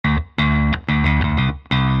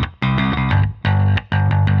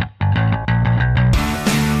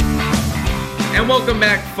And welcome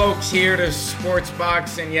back, folks, here to Sports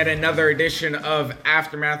Box and yet another edition of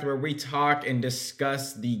Aftermath, where we talk and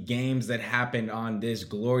discuss the games that happened on this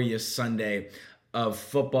glorious Sunday of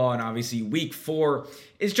football. And obviously, week 4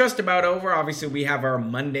 is just about over. Obviously, we have our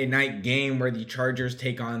Monday night game where the Chargers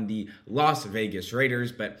take on the Las Vegas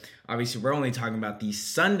Raiders. But obviously, we're only talking about the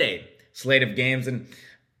Sunday slate of games. And,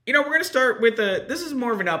 we're going to start with this is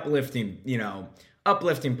more of an uplifting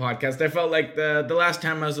podcast. I felt like the last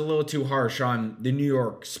time I was a little too harsh on the New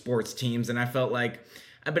York sports teams, and I felt like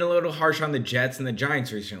I've been a little harsh on the Jets and the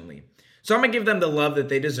Giants recently. So I'm going to give them the love that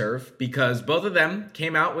they deserve, because both of them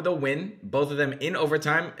came out with a win, both of them in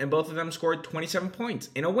overtime, and both of them scored 27 points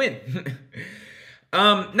in a win.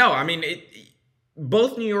 Both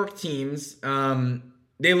New York teams,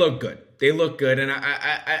 they look good. They look good, and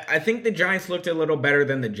I think the Giants looked a little better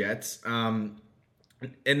than the Jets.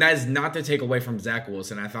 And that is not to take away from Zach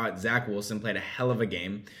Wilson. I thought Zach Wilson played a hell of a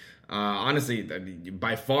game. Honestly,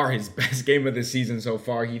 by far his best game of the season so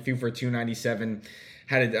far. He threw for 297,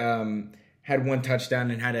 had one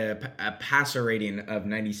touchdown, and had a passer rating of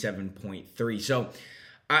 97.3. So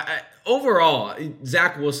overall,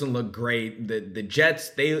 Zach Wilson looked great. The Jets,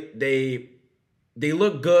 they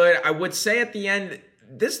look good. I would say at the end,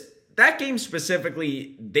 that game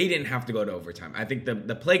specifically, they didn't have to go to overtime. I think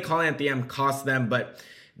the play calling at the end cost them, but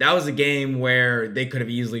that was a game where they could have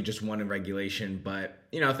easily just won in regulation. But,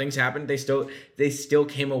 things happened. They still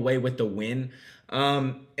came away with the win.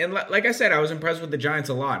 And like I said, I was impressed with the Giants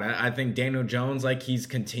a lot. I think Daniel Jones, he's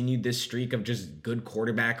continued this streak of just good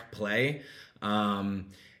quarterback play. And,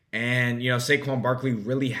 Saquon Barkley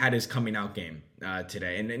really had his coming out game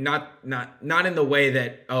today. And not in the way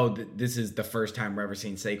that, this is the first time we're ever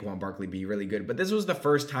seeing Saquon Barkley be really good. But this was the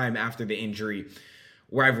first time after the injury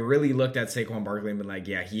where I've really looked at Saquon Barkley and been like,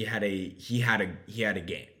 yeah, he had a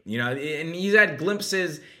game. And he's had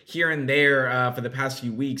glimpses here and there for the past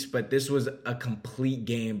few weeks, but this was a complete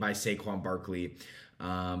game by Saquon Barkley.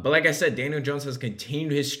 But like I said, Daniel Jones has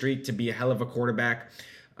continued his streak to be a hell of a quarterback.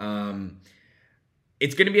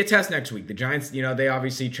 It's going to be a test next week. The Giants, they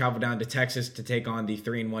obviously travel down to Texas to take on the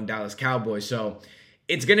 3-1 Dallas Cowboys. So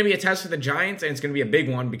it's going to be a test for the Giants, and it's going to be a big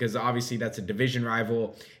one because obviously that's a division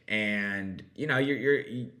rival. And,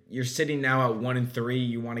 you're sitting now at 1-3.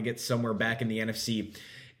 You want to get somewhere back in the NFC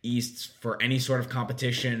East for any sort of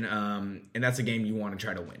competition. And that's a game you want to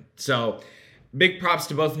try to win. So big props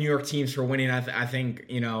to both New York teams for winning. I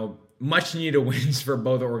think, much needed wins for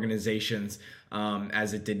both organizations,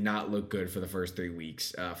 as it did not look good for the first 3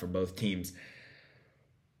 weeks for both teams.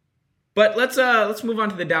 But let's move on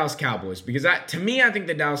to the Dallas Cowboys, because to me, I think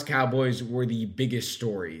the Dallas Cowboys were the biggest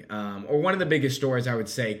story, or one of the biggest stories, I would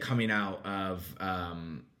say, coming out of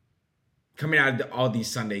all these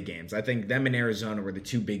Sunday games. I think them and Arizona were the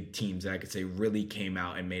two big teams that I could say really came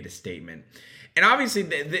out and made a statement. And obviously,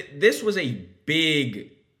 this was a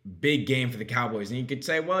big game for the Cowboys. And you could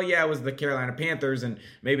say, well, yeah, it was the Carolina Panthers, and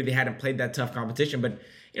maybe they hadn't played that tough competition. But,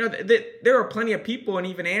 there are plenty of people and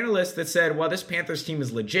even analysts that said, well, this Panthers team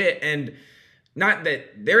is legit. And not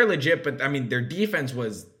that they're legit, but, their defense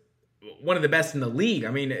was one of the best in the league.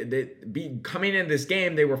 Coming in this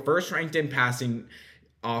game, they were first ranked in passing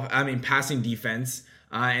defense,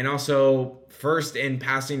 and also first in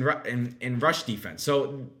passing in rush defense.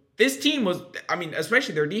 So this team was,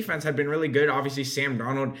 especially their defense had been really good. Obviously, Sam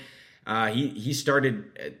Darnold, he started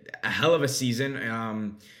a hell of a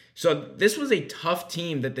season. So this was a tough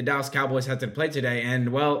team that the Dallas Cowboys had to play today.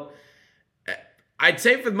 And, well, I'd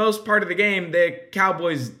say for the most part of the game, the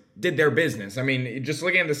Cowboys did their business. Just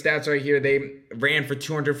looking at the stats right here, they ran for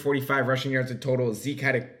 245 rushing yards in total. Zeke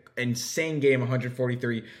had an insane game,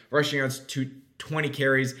 143 rushing yards, 20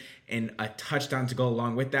 carries, and a touchdown to go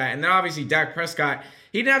along with that. And then obviously Dak Prescott,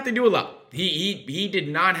 he didn't have to do a lot. He did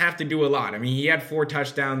not have to do a lot. He had 4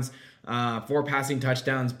 touchdowns, 4 passing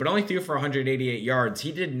touchdowns, but only threw for 188 yards.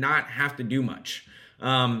 He did not have to do much.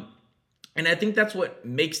 And I think that's what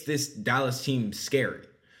makes this Dallas team scary.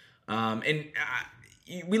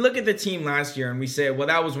 We look at the team last year and we say, well,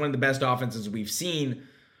 that was one of the best offenses we've seen,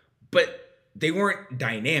 but they weren't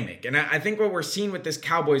dynamic. And I think what we're seeing with this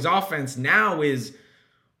Cowboys offense now is,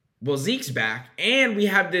 well, Zeke's back, and we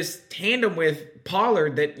have this tandem with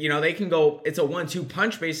Pollard that, they can go, it's a 1-2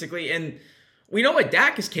 punch basically. And we know what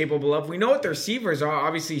Dak is capable of. We know what the receivers are.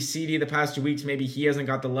 Obviously, CD the past 2 weeks, maybe he hasn't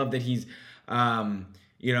got the love that he's,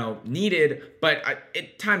 needed, but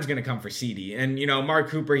time's going to come for CD. And, Mark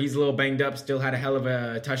Cooper, he's a little banged up, still had a hell of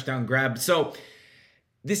a touchdown grab. So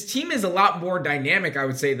this team is a lot more dynamic, I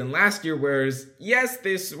would say, than last year, whereas, yes,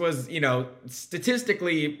 this was,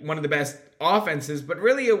 statistically one of the best offenses, but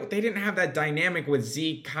really they didn't have that dynamic with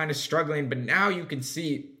Zeke kind of struggling. But now you can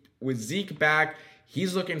see with Zeke back,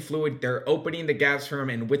 he's looking fluid. They're opening the gaps for him.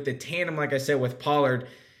 And with the tandem, like I said, with Pollard,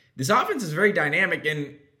 this offense is very dynamic,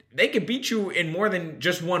 and they could beat you in more than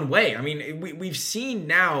just one way. I mean, we've seen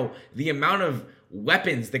now the amount of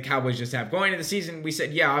weapons the Cowboys just have. Going into the season, we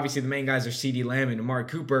said, yeah, obviously the main guys are CeeDee Lamb and Amari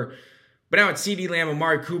Cooper. But now it's CeeDee Lamb,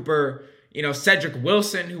 Amari Cooper, Cedric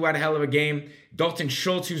Wilson, who had a hell of a game. Dalton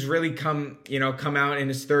Schultz, who's really come out in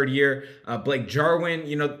his third year. Blake Jarwin,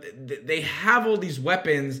 they have all these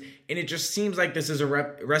weapons, and it just seems like this is a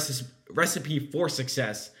recipe for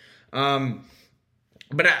success.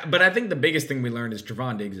 But I think the biggest thing we learned is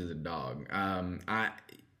Trevon Diggs is a dog.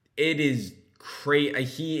 It is crazy.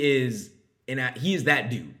 He is that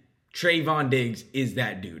dude. Trevon Diggs is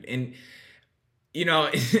that dude, and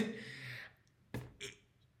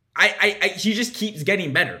he just keeps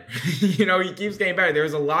getting better. He keeps getting better.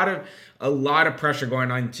 There's a lot of pressure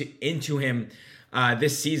going on into him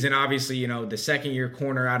this season. Obviously, the second year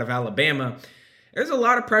corner out of Alabama. There's a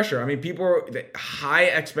lot of pressure. I mean, high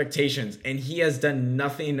expectations, and he has done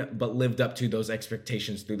nothing but lived up to those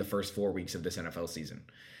expectations through the first 4 weeks of this NFL season.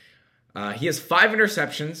 He has 5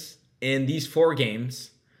 interceptions in these 4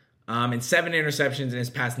 games, and 7 interceptions in his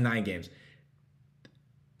past 9 games.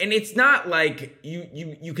 And it's not like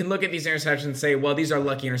you can look at these interceptions and say, well, these are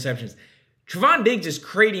lucky interceptions. Trevon Diggs is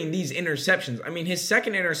creating these interceptions. I mean, his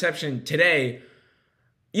second interception today,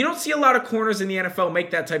 you don't see a lot of corners in the NFL make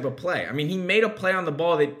that type of play. I mean, he made a play on the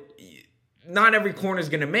ball that not every corner is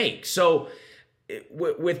going to make. So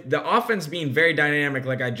with the offense being very dynamic,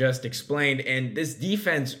 like I just explained, and this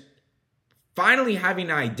defense finally having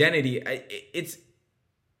an identity, it's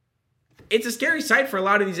a scary sight for a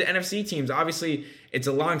lot of these NFC teams. Obviously, it's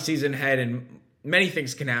a long season ahead, and many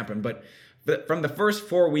things can happen. But from the first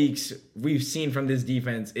 4 weeks, we've seen from this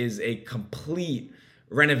defense is a complete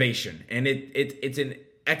renovation, and it's an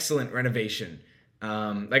excellent renovation.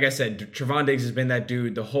 Like I said, Trevon Diggs has been that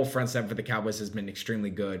dude. The whole front seven for the Cowboys has been extremely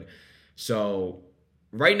good. So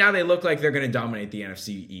right now, they look like they're going to dominate the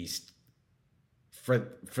NFC East for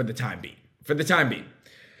the time being. For the time being.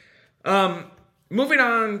 Moving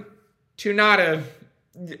on to not a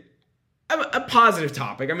positive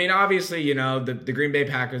topic. I mean, obviously, the Green Bay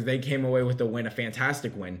Packers, they came away with the win, a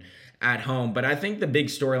fantastic win at home. But I think the big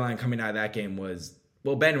storyline coming out of that game was,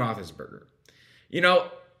 well, Ben Roethlisberger.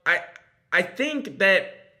 I think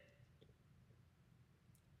that,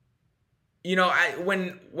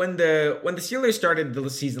 when the Steelers started the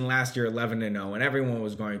season last year 11-0 and everyone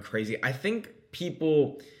was going crazy, I think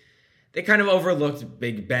they kind of overlooked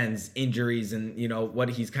Big Ben's injuries and, what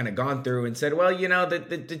he's kind of gone through and said, well,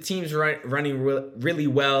 the team's running really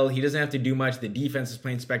well. He doesn't have to do much. The defense is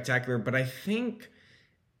playing spectacular. But I think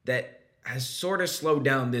that has sort of slowed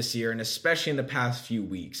down this year, and especially in the past few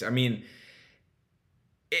weeks. I mean,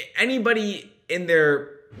 anybody in there,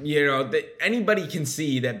 anybody can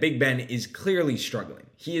see that Big Ben is clearly struggling.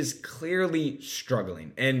 He is clearly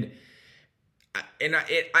struggling. And I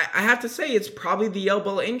have to say, it's probably the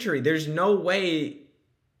elbow injury. There's no way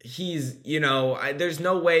there's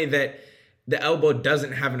no way that the elbow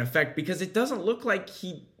doesn't have an effect, because it doesn't look like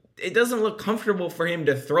it doesn't look comfortable for him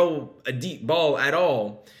to throw a deep ball at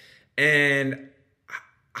all. And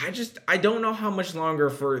I don't know how much longer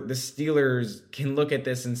for the Steelers can look at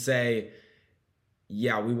this and say,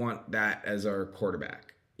 yeah, we want that as our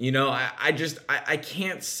quarterback. I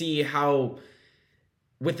can't see how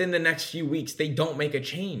within the next few weeks they don't make a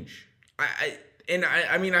change.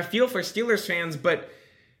 I mean, I feel for Steelers fans, but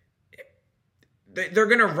they're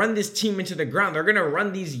going to run this team into the ground. They're going to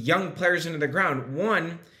run these young players into the ground.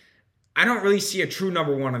 One, I don't really see a true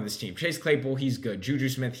number one on this team. Chase Claypool, he's good. Juju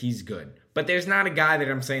Smith, he's good. But there's not a guy that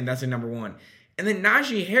I'm saying that's a number one. And then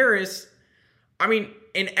Najee Harris, I mean,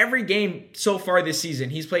 in every game so far this season,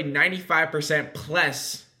 he's played 95%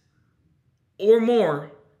 plus or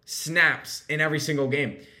more snaps in every single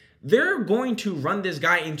game. They're going to run this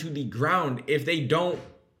guy into the ground if they don't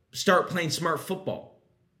start playing smart football.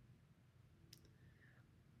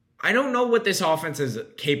 I don't know what this offense is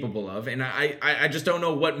capable of, and I just don't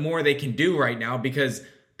know what more they can do right now, because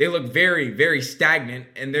they look very, very stagnant,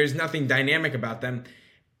 and there's nothing dynamic about them.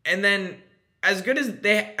 And then as good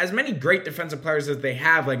as many great defensive players as they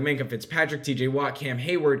have, like Minkah Fitzpatrick, TJ Watt, Cam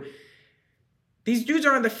Hayward, these dudes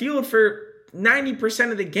are on the field for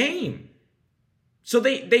 90% of the game. So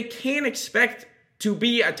they can't expect to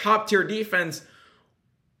be a top-tier defense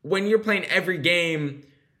when you're playing every game,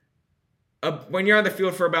 when you're on the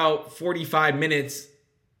field for about 45 minutes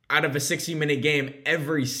out of a 60-minute game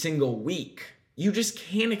every single week. You just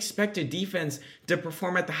can't expect a defense to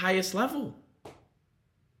perform at the highest level.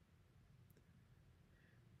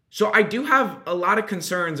 So I do have a lot of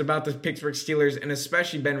concerns about the Pittsburgh Steelers and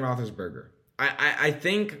especially Ben Roethlisberger. I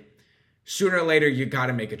think sooner or later you got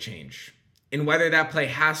to make a change. And whether that play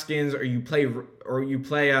Haskins or you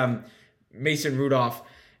play Mason Rudolph,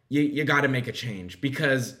 you got to make a change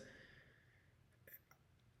because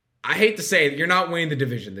I hate to say it, you're not winning the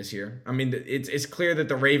division this year. I mean, it's clear that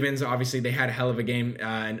the Ravens, obviously, they had a hell of a game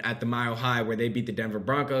at the Mile High where they beat the Denver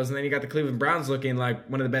Broncos. And then you got the Cleveland Browns looking like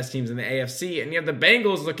one of the best teams in the AFC. And you have the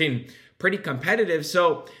Bengals looking pretty competitive.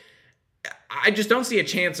 So I just don't see a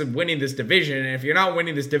chance of winning this division. And if you're not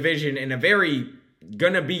winning this division in a very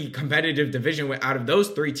going to be competitive division out of those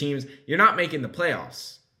three teams, you're not making the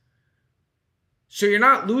playoffs. So you're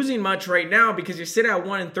not losing much right now because you sit at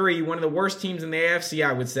 1-3, one of the worst teams in the AFC,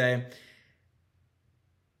 I would say.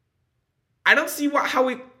 I don't see how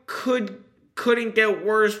it couldn't get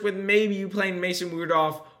worse with maybe you playing Mason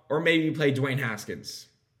Rudolph or maybe you play Dwayne Haskins.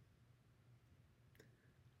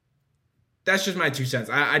 That's just my 2 cents.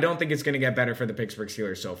 I don't think it's going to get better for the Pittsburgh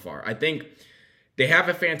Steelers so far. I think they have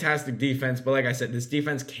a fantastic defense, but like I said, this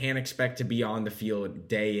defense can't expect to be on the field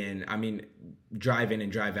day in. I mean, drive in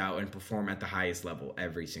and drive out and perform at the highest level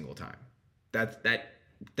every single time.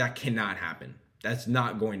 That cannot happen. That's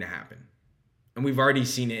not going to happen. And we've already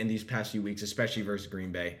seen it in these past few weeks, especially versus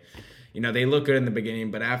Green Bay. They look good in the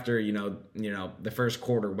beginning, but after, the first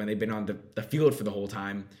quarter when they've been on the field for the whole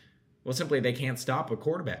time, well, simply they can't stop a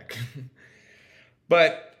quarterback.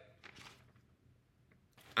 But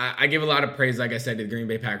I give a lot of praise, like I said, to the Green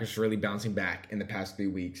Bay Packers for really bouncing back in the past 3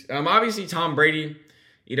 weeks. Obviously, Tom Brady,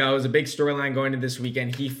 it was a big storyline going into this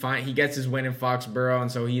weekend. He gets his win in Foxborough, and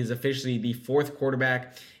so he is officially the fourth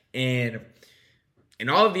quarterback in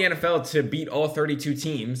all of the NFL to beat all 32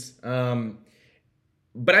 teams.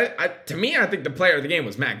 But to me, I think the player of the game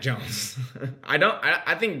was Mac Jones.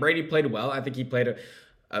 I think Brady played well. I think he played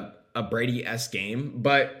a Brady-esque game.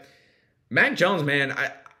 But Mac Jones, man,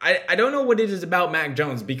 I don't know what it is about Mac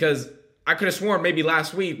Jones because I could have sworn maybe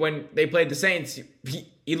last week when they played the Saints,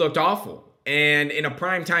 he looked awful. And in a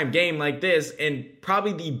primetime game like this, and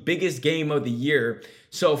probably the biggest game of the year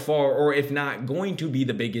so far, or if not going to be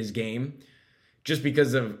the biggest game, just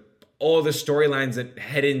because of all the storylines that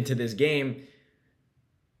head into this game,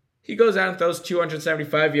 he goes out and throws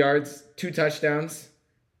 275 yards, 2 touchdowns,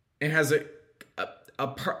 and has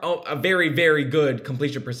a very, very good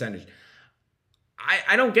completion percentage.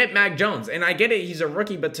 I don't get Mac Jones, and I get it, he's a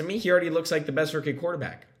rookie, but to me, he already looks like the best rookie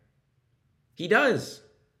quarterback. He does.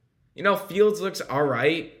 Fields looks all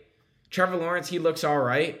right. Trevor Lawrence, he looks all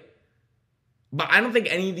right. But I don't think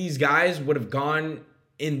any of these guys would have gone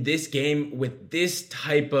in this game with this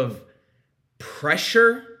type of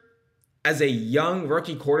pressure as a young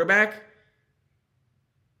rookie quarterback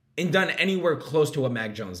and done anywhere close to what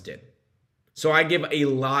Mac Jones did. So I give a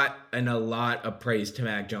lot of praise to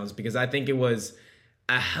Mac Jones because I think it was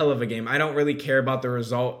a hell of a game. I don't really care about the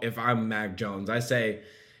result if I'm Mac Jones. I say,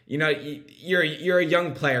 you're a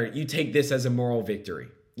young player. You take this as a moral victory.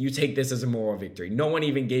 No one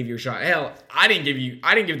even gave you a shot. Hell, I didn't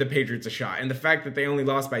give the Patriots a shot. And the fact that they only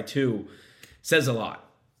lost by 2 says a lot.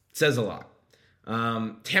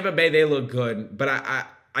 Tampa Bay, they look good, but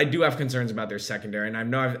I do have concerns about their secondary. And I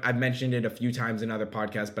know I've mentioned it a few times in other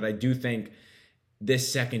podcasts, but I do think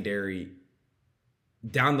this secondary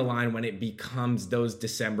down the line when it becomes those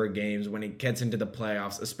December games, when it gets into the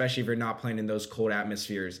playoffs, especially if you're not playing in those cold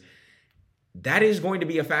atmospheres, that is going to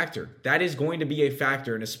be a factor.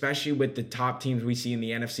 And especially with the top teams we see in the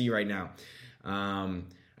NFC right now.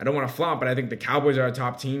 I don't want to flaunt, but I think the Cowboys are a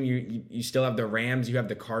top team. You still have the Rams. You have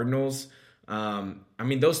the Cardinals.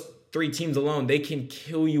 Those 3 teams alone, they can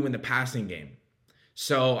kill you in the passing game.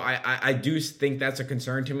 So I do think that's a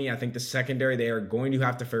concern to me. I think the secondary, they are going to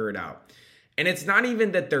have to figure it out. And it's not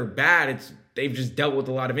even that they're bad. They've just dealt with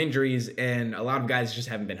a lot of injuries, and a lot of guys just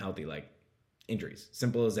haven't been healthy, like injuries.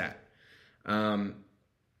 Simple as that.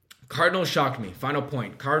 Cardinals shocked me. Final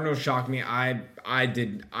point. Cardinals shocked me. I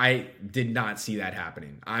did not see that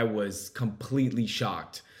happening. I was completely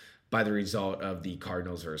shocked by the result of the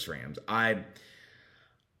Cardinals versus Rams.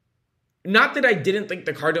 Not that I didn't think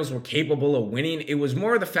the Cardinals were capable of winning. It was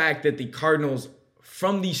more the fact that the Cardinals,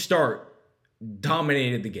 from the start,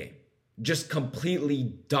 dominated the game. Just completely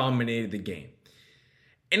dominated the game.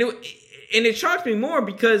 And it shocked me more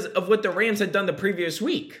because of what the Rams had done the previous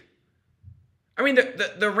week. I mean,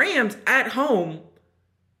 the Rams at home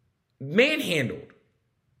manhandled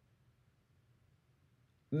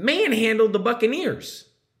the Buccaneers.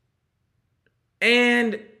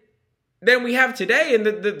 And then we have today, and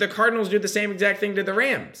the Cardinals do the same exact thing to the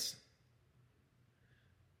Rams.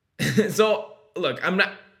 So, look,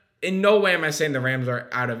 in no way am I saying the Rams are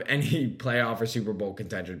out of any playoff or Super Bowl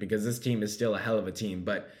contention, because this team is still a hell of a team.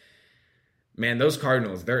 But man, those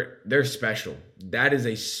Cardinals, they're special. That is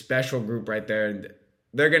a special group right there. And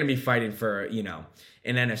they're going to be fighting for, an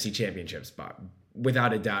NFC championship spot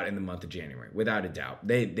without a doubt in the month of January. Without a doubt.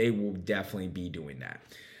 They will definitely be doing that.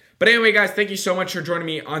 But anyway, guys, thank you so much for joining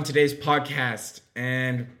me on today's podcast.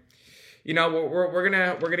 And we're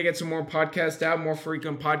gonna get some more podcasts out, more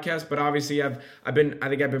frequent podcasts. But obviously, I think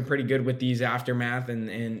I've been pretty good with these aftermath and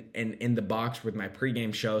in the box with my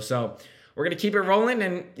pregame show. So we're gonna keep it rolling.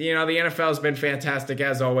 And the NFL has been fantastic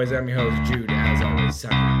as always. I'm your host Jude, as always.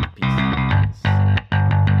 Peace.